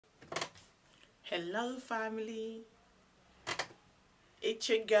Hello family, it's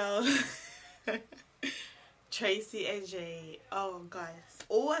your girl Tracy Adjei. Oh guys,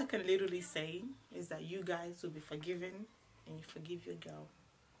 all I can literally say is that you guys will be forgiven and you forgive your girl.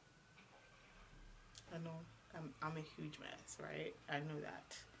 I know I'm a huge mess, right? I know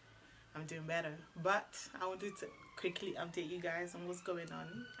that. I'm doing better, but I wanted to quickly update you guys on what's going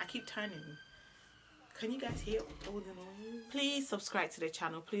on. I keep turning. Can you guys hear all the noise? Please subscribe to the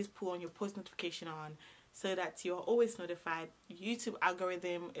channel. Please put on your post notification on so that you're always notified. YouTube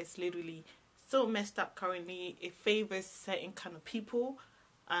algorithm is literally so messed up currently. It favors certain kind of people,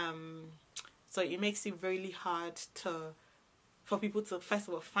 so it makes it really hard for people to first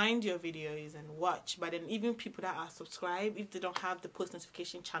of all find your videos and watch. But then even people that are subscribed, if they don't have the post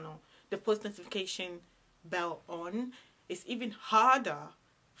notification bell on, it's even harder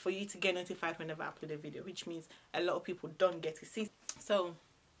for you to get notified whenever I upload a video, which means a lot of people don't get to see. So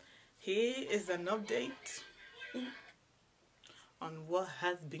here is an update on what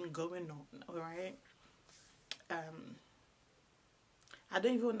has been going on. All right, I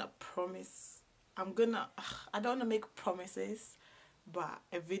don't even want to promise. I don't want to make promises, but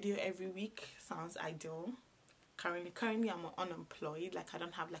a video every week sounds ideal. Currently I'm unemployed. Like I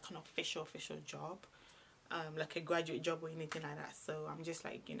don't have like an official job, like a graduate job or anything like that. So I'm just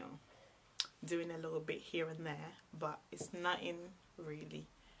like, you know, doing a little bit here and there, but it's nothing really.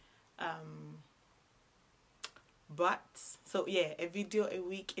 But so yeah, a video a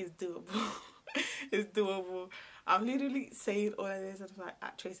week is doable. It's doable. I'm literally saying all of this and I'm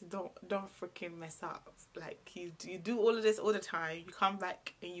like, Tracy, don't freaking mess up. Like you do all of this all the time. You come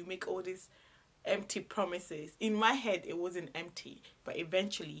back and you make all these empty promises. In my head it wasn't empty, but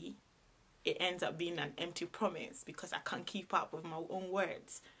eventually it ends up being an empty promise because I can't keep up with my own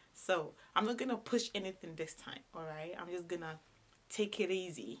words. So I'm not gonna push anything this time. All right, I'm just gonna take it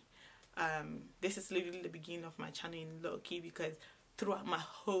easy. This is literally the beginning of my channel in low-key, because throughout my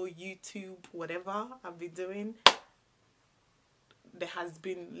whole YouTube whatever I've been doing, there has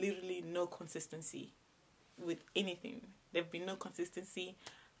been literally no consistency with anything. There's been no consistency.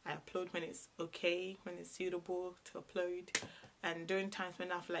 I upload when it's okay, when it's suitable to upload, and during times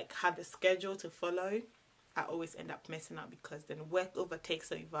when I've like had a schedule to follow, I always end up messing up because then work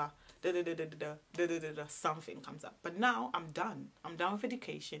overtakes over, something comes up. But now I'm done. I'm done with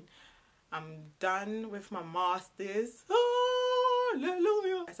education. I'm done with my masters.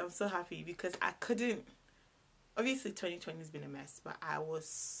 Hallelujah. I'm so happy because I couldn't. Obviously 2020 has been a mess, but I was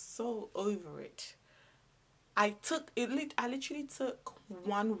so over it. I literally took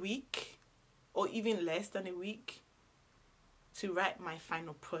 1 week or even less than a week to write my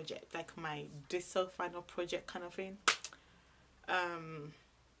final project, like my final project kind of thing.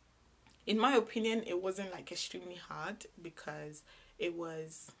 In my opinion, it wasn't like extremely hard because it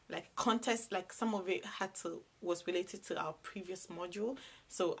was like contest, like some of it was related to our previous module,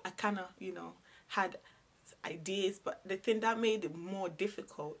 so I kind of, you know, had ideas. But the thing that made it more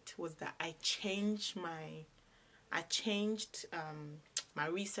difficult was that I changed my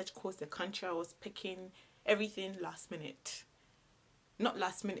research course, the country I was picking, everything last minute. Not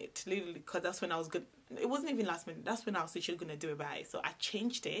last minute, literally, because that's when I was good. It wasn't even last minute. That's when I was literally gonna do it by. So I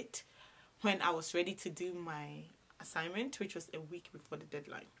changed it when I was ready to do my assignment, which was a week before the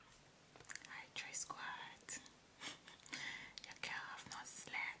deadline. Alright, Trace Squad. Your girl have not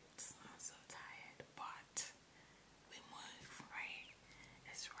slept. I'm so tired, but we move, right?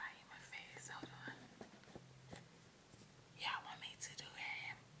 It's right in my face. Hold on. Yeah, I want me to do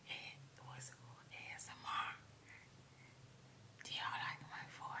what's it called? ASMR. Do y'all like my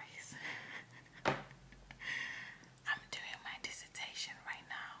voice? I'm doing my dissertation right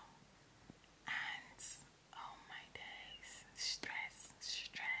now, and oh my days, stress.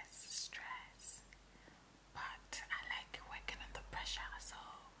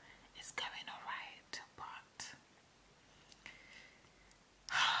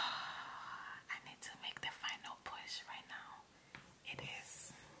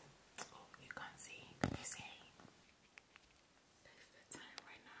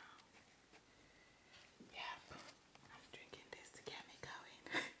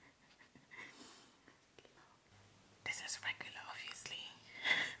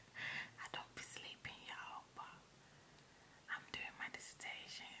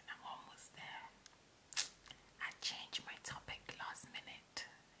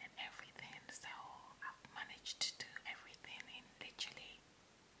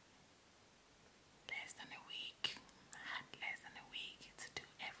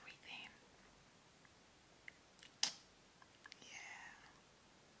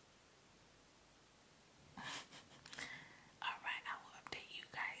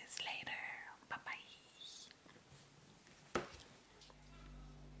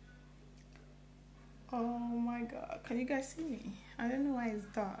 Oh my god, can you guys see me? I don't know why it's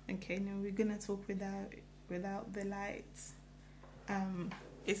dark. Okay, now we're gonna talk without the lights.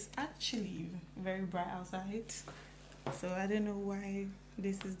 It's actually very bright outside, so I don't know why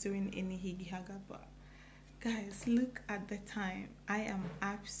this is doing any higgy haga, but guys, look at the time. I am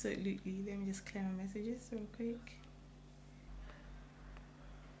absolutely, let me just clear my messages real quick.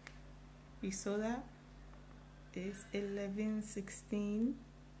 You saw that? It's 11:16.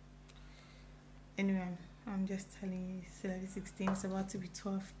 Anyway, I'm just telling you, it's 11:16. It's about to be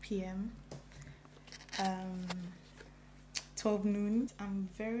 12 p.m. 12 noon. I'm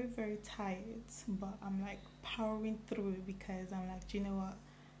very, very tired, but I'm like powering through because I'm like, do you know what?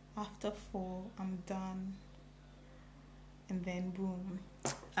 After 4, I'm done. And then boom.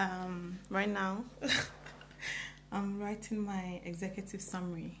 Right now, I'm writing my executive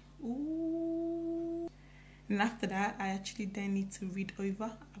summary. Ooh. And after that, I actually then need to read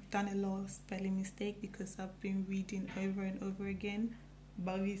over. I've done a lot of spelling mistake because I've been reading over and over again.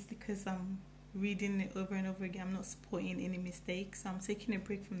 But obviously, because I'm reading it over and over again, I'm not spotting any mistakes. So I'm taking a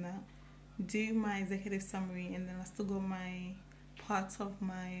break from that. Do my executive summary, and then I still got my part of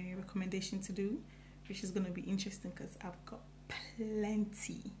my recommendation to do, which is going to be interesting because I've got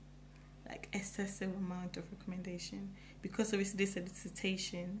plenty, like excessive amount of recommendation. Because obviously this is a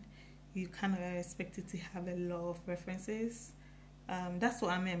dissertation, you kind of are expected to have a lot of references. That's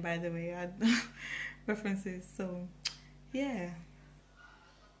what I meant, by the way, references. So yeah,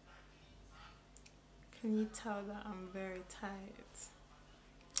 can you tell that I'm very tired?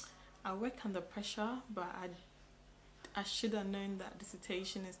 I work under pressure, but I should have known that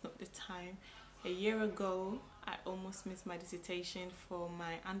dissertation is not the time. A year ago, I almost missed my dissertation for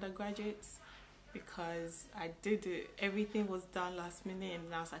my undergraduates because I did it. Everything was done last minute,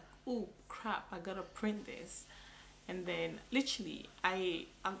 and I was like, oh crap, I gotta print this. And then literally, I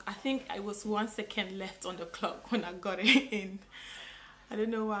think I was 1 second left on the clock when I got it in. I don't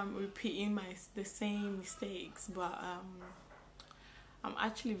know why I'm repeating the same mistakes, but I'm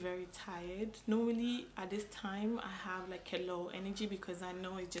actually very tired. Normally at this time I have like a low energy because I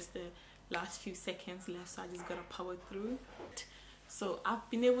know it's just the last few seconds left, so I just gotta power through. So I've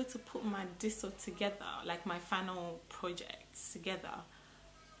been able to put my disso together, like my final projects together,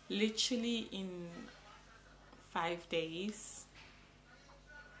 literally in 5 days.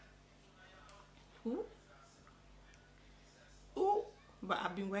 Ooh. But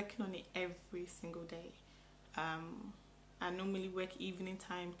I've been working on it every single day. I normally work evening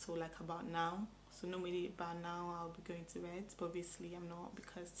time till like about now. So normally about now I'll be going to bed, but obviously I'm not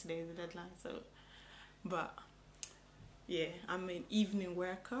because today is the deadline. So, but yeah, I'm an evening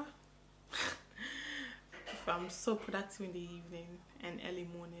worker. I'm so productive in the evening and early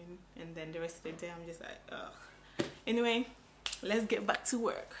morning, and then the rest of the day I'm just like, ugh. Anyway, let's get back to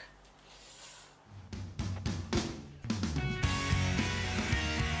work.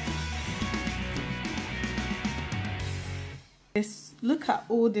 Look at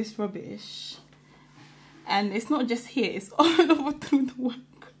all this rubbish, and it's not just here, it's all over through the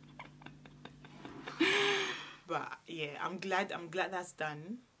work. But yeah, I'm glad that's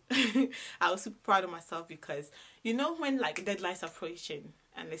done. I was super proud of myself because you know when like deadlines are approaching,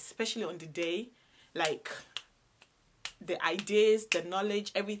 and especially on the day, like the ideas, the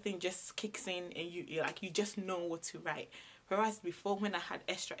knowledge, everything just kicks in, and you just know what to write. Whereas before, when I had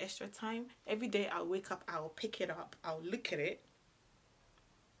extra time, every day I'll wake up, I'll pick it up, I'll look at it,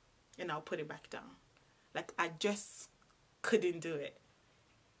 and I'll put it back down. Like I just couldn't do it.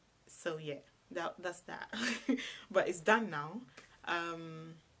 So yeah, that's that. But it's done now. I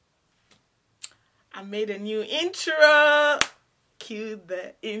made a new intro. Cue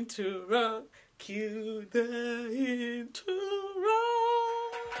the intro. Cue the intro.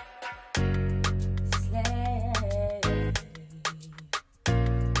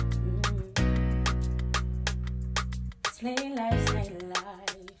 Slay life, slay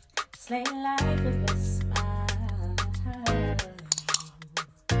life, slay life with a smile.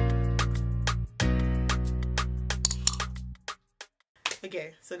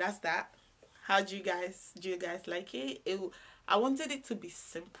 Okay, so that's that. How do you guys like it? I wanted it to be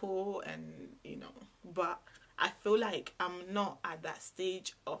simple and but I feel like I'm not at that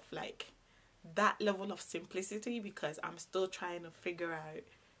stage of like that level of simplicity because I'm still trying to figure out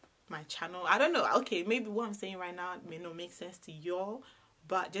my channel. I don't know. Okay, maybe what I'm saying right now may not make sense to y'all,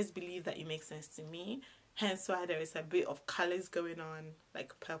 but just believe that it makes sense to me. Hence why there is a bit of colors going on,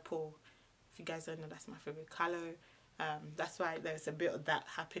 like purple. If you guys don't know, that's my favorite color. That's why there's a bit of that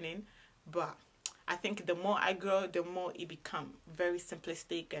happening. But I think the more I grow, the more it become very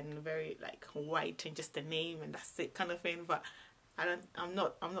simplistic and very like white and just a name and that's it kind of thing. But I'm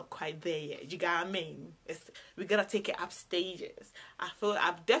not quite there yet. You get what I mean? We gotta take it up stages. I feel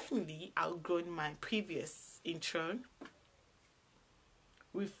I've definitely outgrown my previous intro.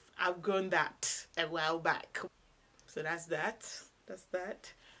 We've outgrown that a while back. So that's that.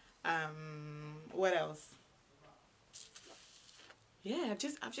 What else? Yeah,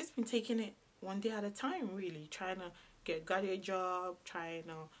 I've just been taking it one day at a time, really, trying to get a graduate job, trying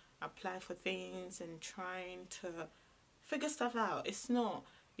to apply for things, and trying to figure stuff out. It's not,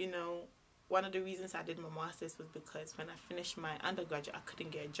 one of the reasons I did my master's was because when I finished my undergraduate, I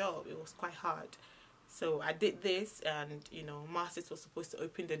couldn't get a job. It was quite hard. So I did this, and master's was supposed to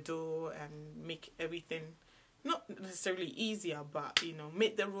open the door and make everything not necessarily easier, but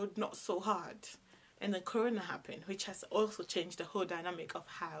make the road not so hard. And then Corona happened, which has also changed the whole dynamic of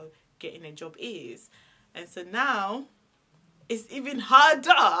how getting a job is. And so now it's even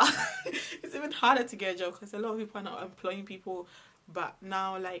harder. It's even harder to get a job because a lot of people are not employing people. But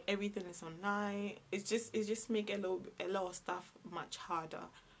now, like, everything is online. It's just make a lot of stuff much harder.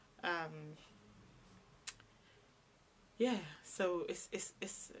 Yeah, so it's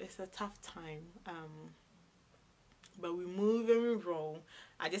a tough time. But we move and we roll.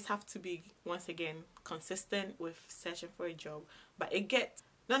 I just have to be, once again, consistent with searching for a job. But it gets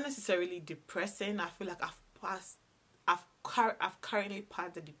not necessarily depressing. I feel like I've currently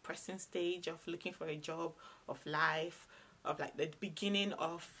passed the depressing stage of looking for a job, of life, of like the beginning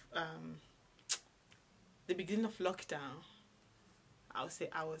of lockdown. I would say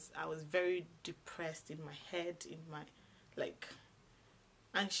I was very depressed in my head, in my, like,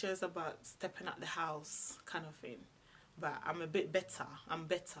 anxious about stepping out the house kind of thing. But I'm a bit better. I'm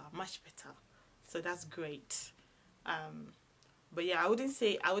better, much better. So that's great. But yeah, I wouldn't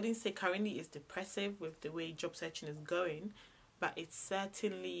say currently it's depressive with the way job searching is going, but it's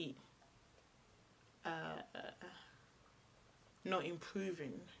certainly not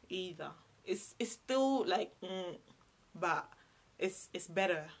improving either. It's still like, but it's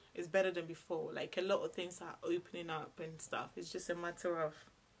better. It's better than before. Like, a lot of things are opening up and stuff. It's just a matter of,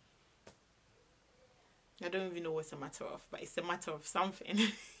 I don't even know what's a matter of, but it's a matter of something.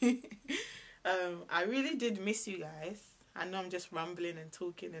 I really did miss you guys. I know I'm just rambling and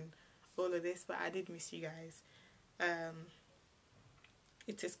talking and all of this, but I did miss you guys.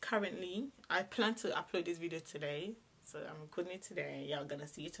 It is currently, I plan to upload this video today, so I'm recording it today. Y'all gonna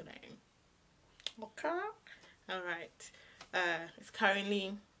see it today. Okay? Alright. It's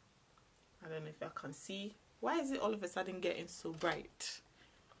currently, I don't know if y'all can see. Why is it all of a sudden getting so bright?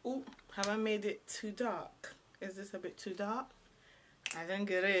 Oh, have I made it too dark? Is this a bit too dark? I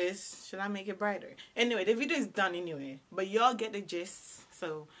think it is. Should I make it brighter? Anyway, the video is done anyway, but y'all get the gist.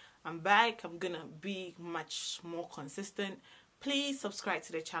 So I'm back. I'm gonna be much more consistent. Please subscribe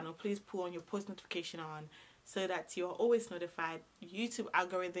to the channel. Please put on your post notification on so that you're always notified. YouTube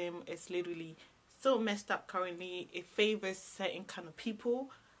algorithm is literally so messed up currently. It favors certain kind of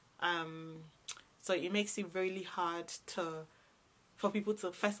people, so it makes it really hard for people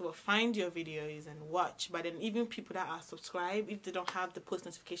to, first of all, find your videos and watch. But then even people that are subscribed, if they don't have the post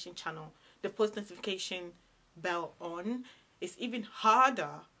notification channel, the post notification bell on, it's even harder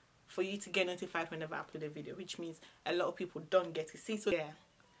for you to get notified whenever I upload a video, which means a lot of people don't get to see. So yeah,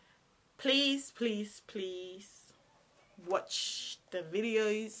 please watch the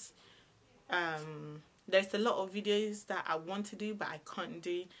videos. There's a lot of videos that I want to do but I can't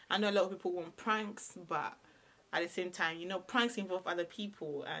do. I know a lot of people want pranks, but at the same time, pranks involve other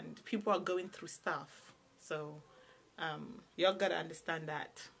people and people are going through stuff. So y'all gotta understand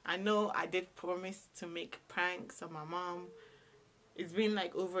that. I know I did promise to make pranks on my mom. It's been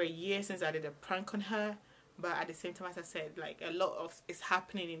like over a year since I did a prank on her, but at the same time, as I said, like, a lot of it's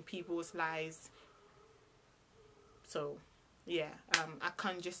happening in people's lives. So yeah, I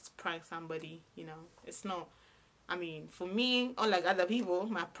can't just prank somebody, it's not, I mean, for me, unlike other people,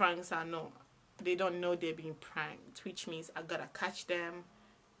 my pranks are not, they don't know they're being pranked, which means I gotta catch them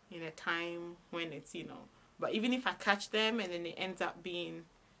in a time when it's, but even if I catch them and then it ends up being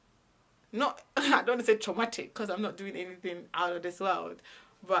not, I don't want to say traumatic because I'm not doing anything out of this world,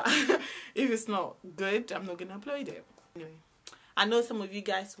 but if it's not good, I'm not gonna upload it. Anyway, I know some of you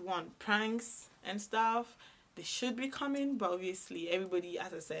guys want pranks and stuff. They should be coming, but obviously everybody,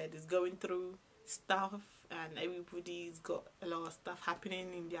 as I said, is going through stuff and everybody's got a lot of stuff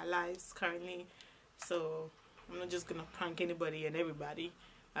happening in their lives currently. So I'm not just gonna prank anybody and everybody.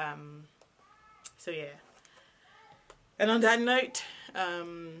 So yeah. And on that note,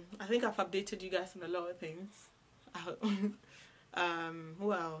 I think I've updated you guys on a lot of things.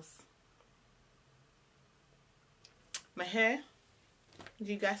 Who else? My hair.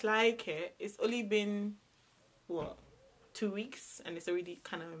 Do you guys like it? It's only been, what, 2 weeks and it's already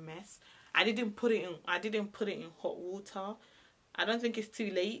kind of a mess. I didn't put it in hot water. I don't think it's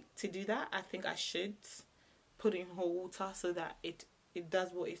too late to do that. I think I should put it in hot water so that it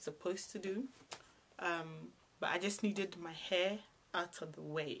does what it's supposed to do. But I just needed my hair out of the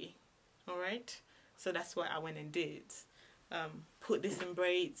way. Alright, so that's what I went and did. Put this in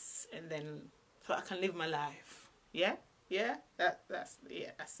braids, and then so I can live my life. That's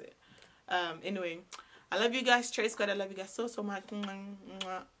it. Anyway, I love you guys, Tracy Squad. I love you guys so much, and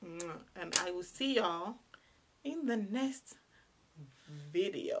I will see y'all in the next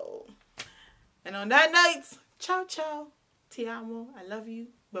video. And on that night, ciao ciao, ti amo, I love you,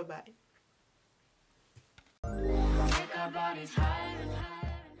 bye bye.